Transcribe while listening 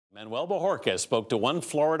Manuel Bajorquez spoke to one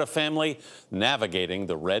Florida family navigating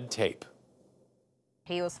the red tape.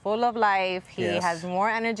 He was full of life. He Yes. has more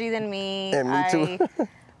energy than me. And me too.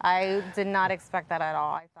 I did not expect that at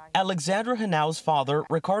all. Alexandra Henau's father,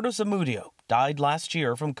 Ricardo Zamudio, died last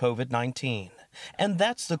year from COVID-19. And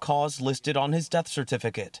that's the cause listed on his death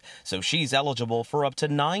certificate. So she's eligible for up to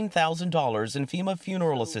 $9,000 in FEMA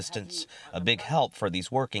funeral assistance, a big help for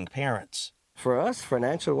these working parents. For us,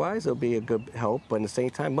 financial-wise, it'll be a good help, but at the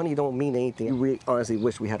same time, money don't mean anything. We honestly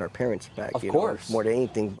wish we had our parents back, Of course. more than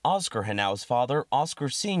anything. Oscar Henau's father, Oscar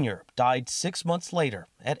Sr., died 6 months later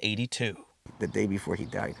at 82. The day before he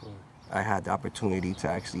died, I had the opportunity to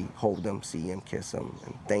actually hold him, see him, kiss him,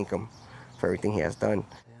 and thank him for everything he has done.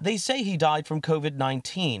 They say he died from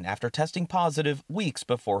COVID-19 after testing positive weeks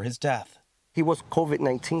before his death. He was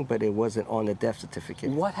COVID-19, but it wasn't on the death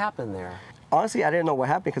certificate. What happened there? Honestly, I didn't know what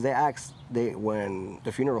happened because when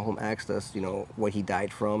the funeral home asked us, what he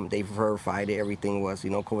died from, they verified it, everything was,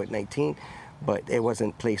 COVID-19, but it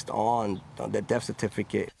wasn't placed on the death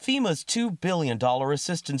certificate. FEMA's $2 billion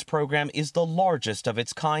assistance program is the largest of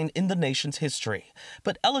its kind in the nation's history.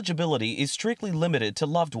 But eligibility is strictly limited to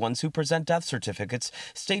loved ones who present death certificates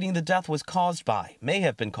stating the death was caused by, may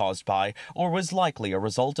have been caused by, or was likely a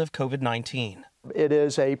result of COVID-19. It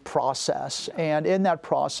is a process, and in that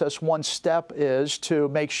process, one step is to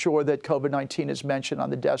make sure that COVID-19 is mentioned on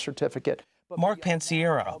the death certificate. Mark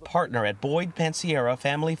Pansiera, a partner at Boyd Pansiera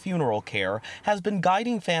Family Funeral Care, has been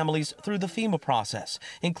guiding families through the FEMA process,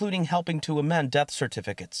 including helping to amend death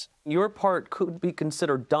certificates. Your part could be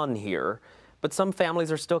considered done here, but some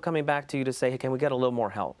families are still coming back to you to say, hey, can we get a little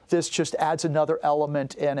more help? This just adds another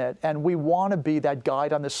element in it, and we want to be that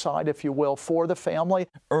guide on the side, if you will, for the family.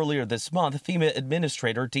 Earlier this month, FEMA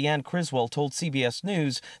Administrator Deanne Criswell told CBS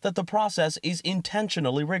News that the process is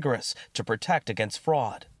intentionally rigorous to protect against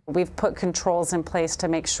fraud. We've put controls in place to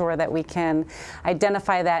make sure that we can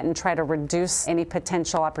identify that and try to reduce any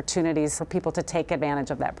potential opportunities for people to take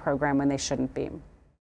advantage of that program when they shouldn't be.